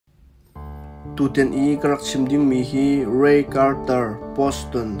tuten I karak chimding mi hi Ray Carter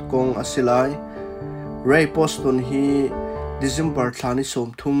Poston kong asilai Ray Poston hi December thani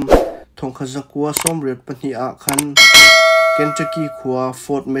somthum thongkhazakua somriat pani a khan Kentucky khua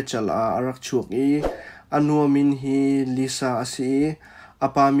Fort Mitchell a arak chuak I anua min hi Lisa asi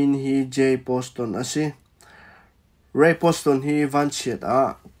apa min hi J Poston asi Ray Poston hi vanchiat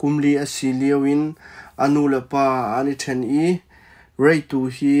a kumli asi liawin anu lepa ani then I Ray tu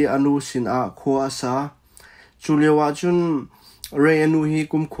hi anu sin a khua sa chulewa chun Ray anu hi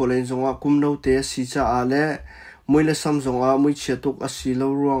kum kholen zonga kum no te si cha a le muile sam zonga mui chetuk asi lo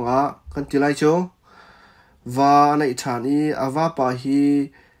ruanga kan tilai cho va na ithan I ava pa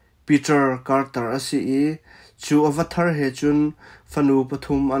hi Peter Carter asi I chu avatar he chun fanu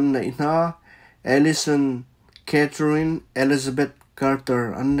pathum an nei na Alison Catherine Elizabeth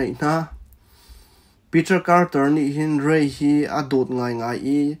Carter an nei na Peter Carter ni hin Ray hi adot ngai ngai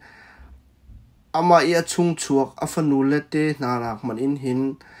I ama I achung chuak afanu lete narak man in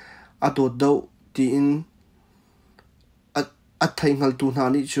hin adot do ti in athai ngal tu na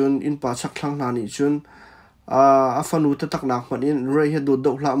ni chun in pa chak thlang na ni chun afanu ta tak nak man in Ray he do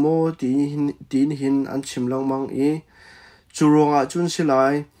do hla mo tin hin an chimlang mang I churonga chun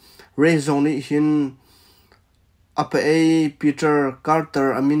silai Ray zong ni hin apa Peter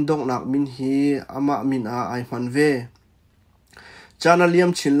Carter amin dong nak min hi ama min a ai man ve chana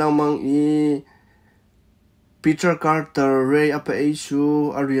liam chinlang mang I Peter Carter Ray apa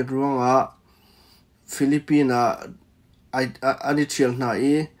chu ariat ruanga Filipina ani thial na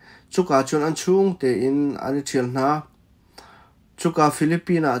I chuka chun an chung te in ani thial na chuka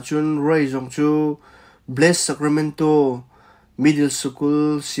Filipina chun Ray zong chu Blessed Sacramento Middle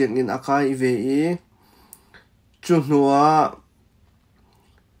School siang in akai ve I chunua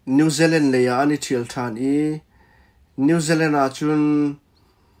New Zealand leya ani thial than I New Zealand a chun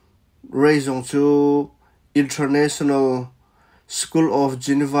Ray zong chu International School of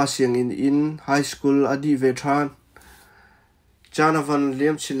Geneva siang in high school adi ve than chanavan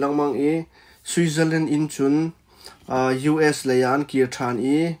liam chinlang mang I Switzerland in chun US leya an kir than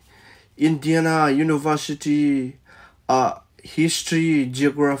I Indiana University History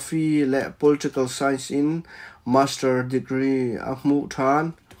Geography le Political Science in Master degree ahmu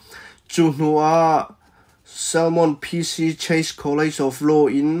than chunua Salmon PC Chase College of Law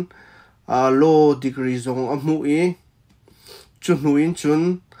in law degree zong ahmu I chunuin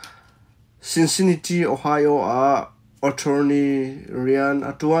chun Cincinnati Ohio attorney Rian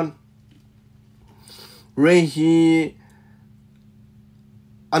atuan Ray hi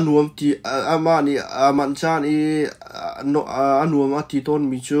anuam ti amani amanchan I no anuam ati ton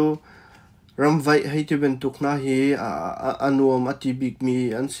mi chu ramvai haiti bentuk na hi anuam ati big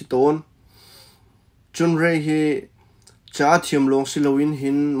mi an siton chun Ray hi cha thiam long silowin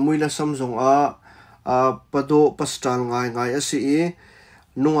hin muila samjong pado pastal ngai ngai asi I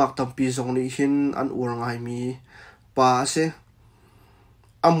nungak tampi zong ni hin an ur ngai mi pa ase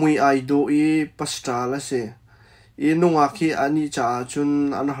amui ai do I pastal ase I nungak hi ani cha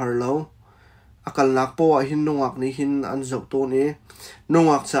chun an harlo akal nak po hin nungak ni hin an zau to ni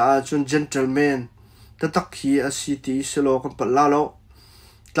nungak cha chun gentleman tatak hi asiti selo kan palalo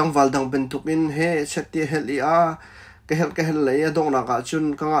Tlangval dang bentuk in he chati heli kahel le dong na ka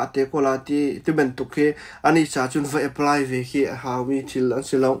chun kanga te kola ti bentuk he ani cha chun va apply ve hi hawi til an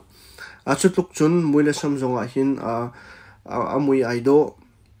selo chutuk chun muile samjonga hin amui aido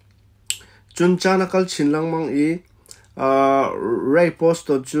chun chana kal chinlang mang I Ray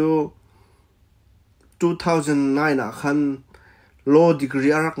Poston chu 2009 a khan law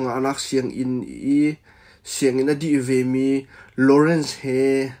degree arak nga anak siang in adi ve mi Lawrence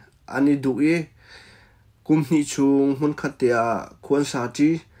he ani du I kumni chung hun khatia khon sa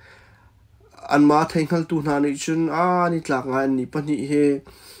ti an ma thaingal tu na ni chun ni tlak nga ni pani he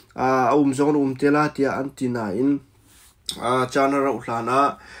zon tela tia antina in chana rauh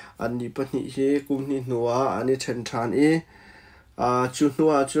hlana ani pani he kumni nuwa ani then than I chu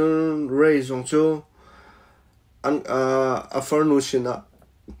nuwa chun Ray zong chu an afarnu sina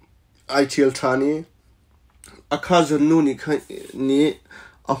ai thial thani akhazan nu ni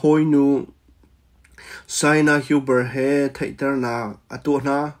ahoi nu Saina Huber he thaitar na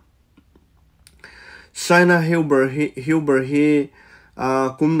atona Saina Huber he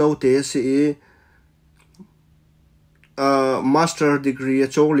kumno te si master degree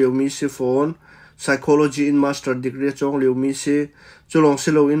chong liu mi si phone psychology in master degree chong liu mi si chulong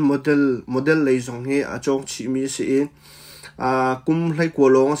silo in model lei zong he chong chi mi si kum hlai ko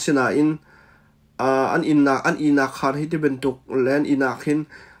long sina in an ina khan hi te bentuk len ina khin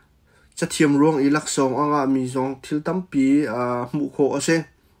chathiam ruang ilak song anga mi zong thil tampi mu kho ase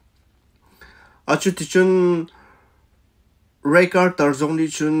chu ti chun Ray Carter zong ni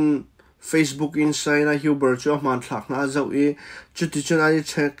chun Facebook inside na Huber chu man thlak na zo e chu ti chun ani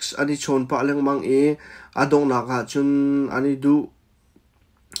text ani chon pa leng mang e adong na ka chun ani du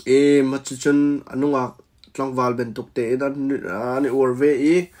e ma chu chun anunga Tlangval ben tuk te ani orve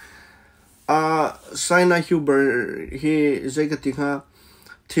e Saina Huber hi zaiga tinga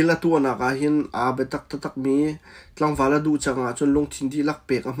thila tu na ka hin a betak tatak mi Tlangval du changa chun long thindi lak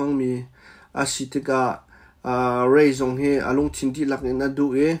pek amang mi asitika Ray zong he alung thindi lak na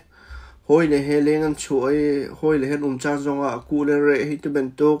du e hoi le he lengan chu e hoi le hen cha zonga ku le re hi te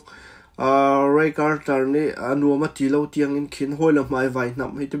ben tuk Ray Carter ni anu ma ti lo tiang in khin hoi la mai vai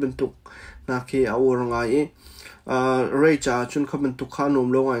nam hi te ben tuk na ke awor ngai Ray cha chun khaben tuk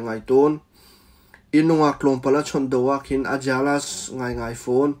khanom lo ngai ngai ton inunga klom pala chon do wa khin ajalas ngai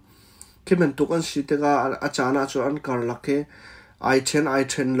phone ke ben tuk an sitega achana chu an kar lakhe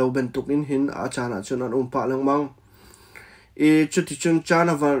I10 lo ben tuk in hin achana chun an umpa lang mang e chuti chun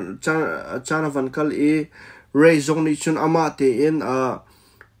chana van kal e Ray zong ni chun ama te in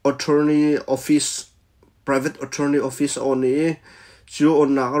attorney office private attorney office on e chu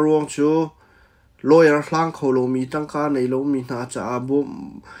on na rong chu lawyer hlang kholo mi tangka nei lo mi na cha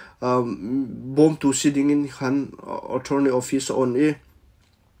bom tu dingin khan attorney office on e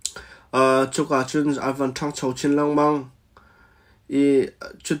chuka chun avan thang chho chin lang mang e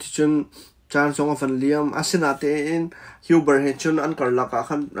chuti chun chan song van liam asina te in Huber he chun an kar laka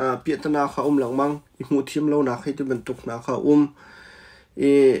khan pietana kha lang mang I mu thim lo na khai te ben tuk na kha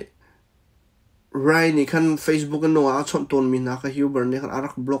e Rai ni khan Facebook no a chon ton mi na ka Huber ne khan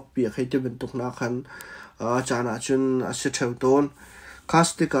arak block pi khai te ben tuk na khan chana chun a se theu ton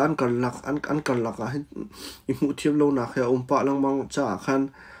kastika an kar laka I mu thim lo na kha pa lang mang cha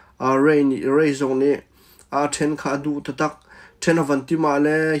khan Ray zong ni a 10 kha du tatak 10 avanti ma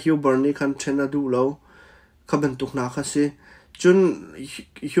le Huber ni khan 10 du lo khaben tuk na kha si chun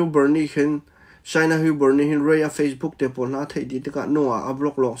Huber ni khen China Huber ni hin Ray a Facebook te pol na thei di tika noa a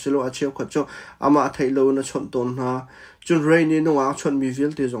block lok silo a cheu khat cho ama thei lo na chon ton na chun Ray ni noa chon mi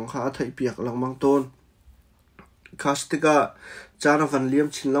vil te jong kha thei piak lang mang ton kastika chana van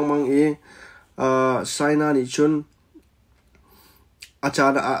liam chin lang mang e China ni chun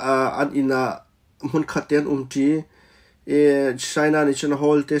achana an ina mun khaten ti e China ni chun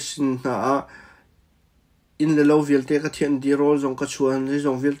hol te sin na in le lo vil te ka thian di rol zong ka chuan ri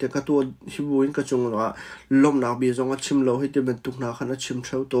zong vil te ka tu hibuin ka chung la lom na bi zong a chim lo hi te ben tuk na khana chim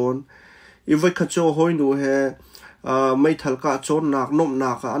thau ton I vai kha cho hoi nu he mai thal ka chon nak nom na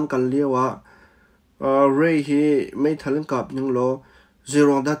ka an kan lewa Ray hi mai thalin kap ning lo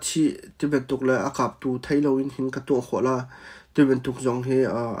zero da thi te ben tuk la akap tu thailo in hin ka to khola te ben tuk zong he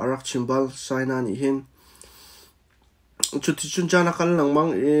arak chimbal China ni hin chuti chun jana kal lang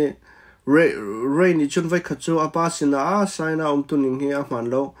mang e Ray ni chun vai khachu apa sina China tuning he a man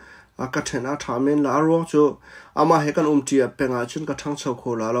lo ka thena thamen la ro chu ama he kan ti a penga chun ka thang chho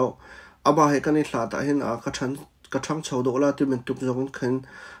kho la lo aba he kan I hla ta hin ka thang chho do la ti men tuk jong khen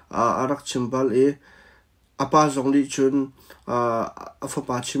arak chimbal e apa zong li chun fa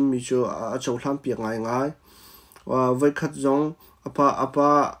pa chim mi chu a chho hlam pi ngai vai khat zong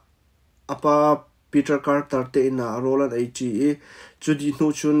apa Peter Carter te ina rawl an ATE chudi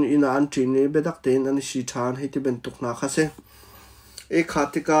nu chun ina an tini bedak te an si than he te ben tuk na khase e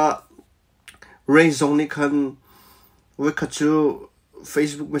khatika Ray zong ni khan we khachu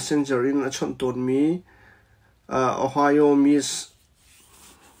Facebook Messenger in a chon ton mi Ohio Miss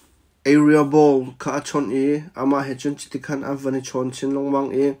area ball ka chon e ama he chun chiti khan avani chon chin long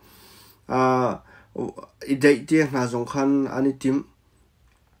mang e I date te na zong khan ani tim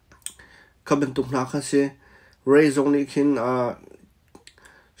kaben tuk na khase Ray zong ni khin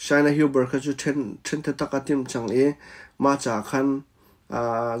China Huber kha chu 10 ta takatim chang e ma cha khan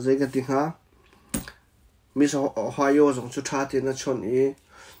zaiga tinga Miss Ohio zong chu tha te na chon e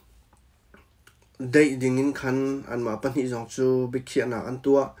dai dingin khan an ma pani zong chu bikhia na an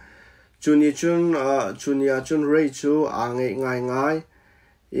tua chunia chun Ray chu ngai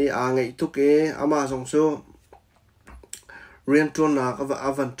e ngai tuk e ama zong chu rian tuan nak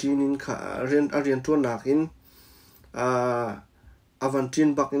avantin in kha rian tuan nak in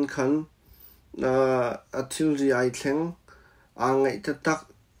avantin bak in khan athil ri ai thleng ngai ta tak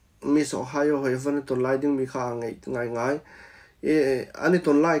Miss Ohio heaven to lighting mi kha ngai e ani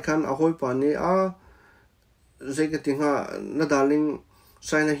ton lai khan a hoi pa ni zaiga tinga na darling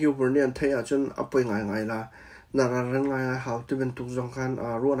China Huber ni an thaya chun apoi ngai la na ran ngai how to ben tuk jong khan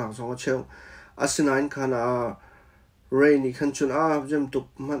ro nak jong cheu asinain khan Ray ni khan chun jem tuk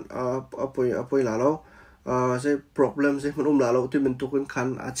man apoi la lo se problem se man la lo ti ben tuk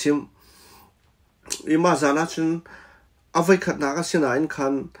khan achim ima zana chun avai khat na ka sina in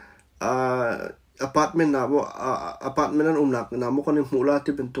khan apartment na mo apartment an umnak na mo kan mula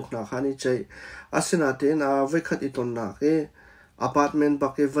ti bentuk na khani chai asina te na avai khat iton na ke apartment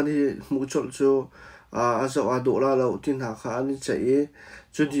ba ke vani mu chol chu azo adola lo tin na khani chai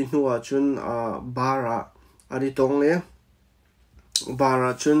chu di nuwa chun bara ari tong le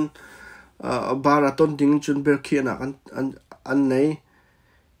bara chun bara ton ding chun ber khiana an nei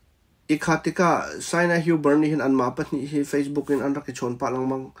ikhatika saina hiu berni hin an ma patni hi Facebook in an rakhi chon palang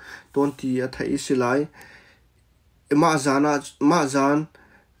mang ton ti a thai silai ma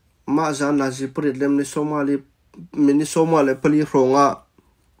zan na ji prit lem ni somali pali ronga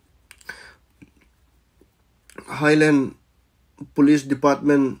Highland Police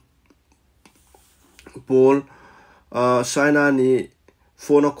Department Pol saina ni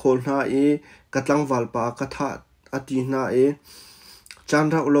phone call na e Tlangval pa ka tha ati na e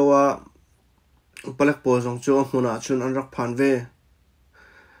chandra ulowa palak pozong chu huna chun an rak phan ve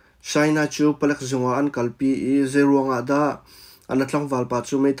saina chu palak zonga an kalpi e zeruanga da an Tlangval pa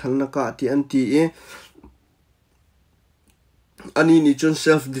chu mai thalna ka ti an ti e ani ni chun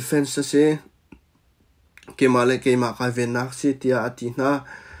self defense se kemale kema ka venna si tia ati na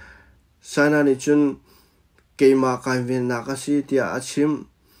saina ni chun kema ka venna ka si tia achim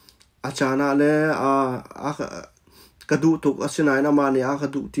achana le kadu tuk asinai na mani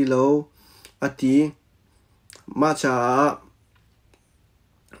kadu ti lo ati ma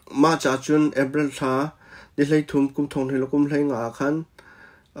cha chun April tha ni hlei thum kum thong hlo kum hlei nga khan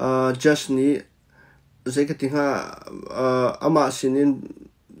just ni zekatinga ama sinin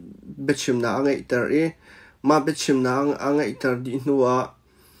betchim na angai tar e ma betchim na angai tar di nuwa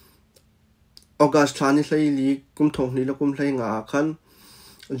August thani hlei li kum thong ni lo kum hlei nga khan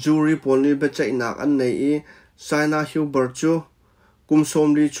jury polni bechai nak an nei e saina huber chu kum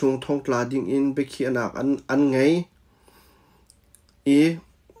somli chung thong tla ding in bekhi anak an ngai e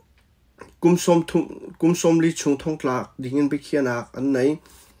kum somli chung thong tla ding in bekhi anak an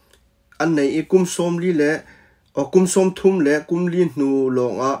nei e kum somli le o kum som thum le kum li nu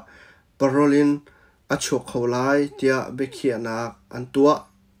longa parolin achok khawlai tia bekhi anak an tua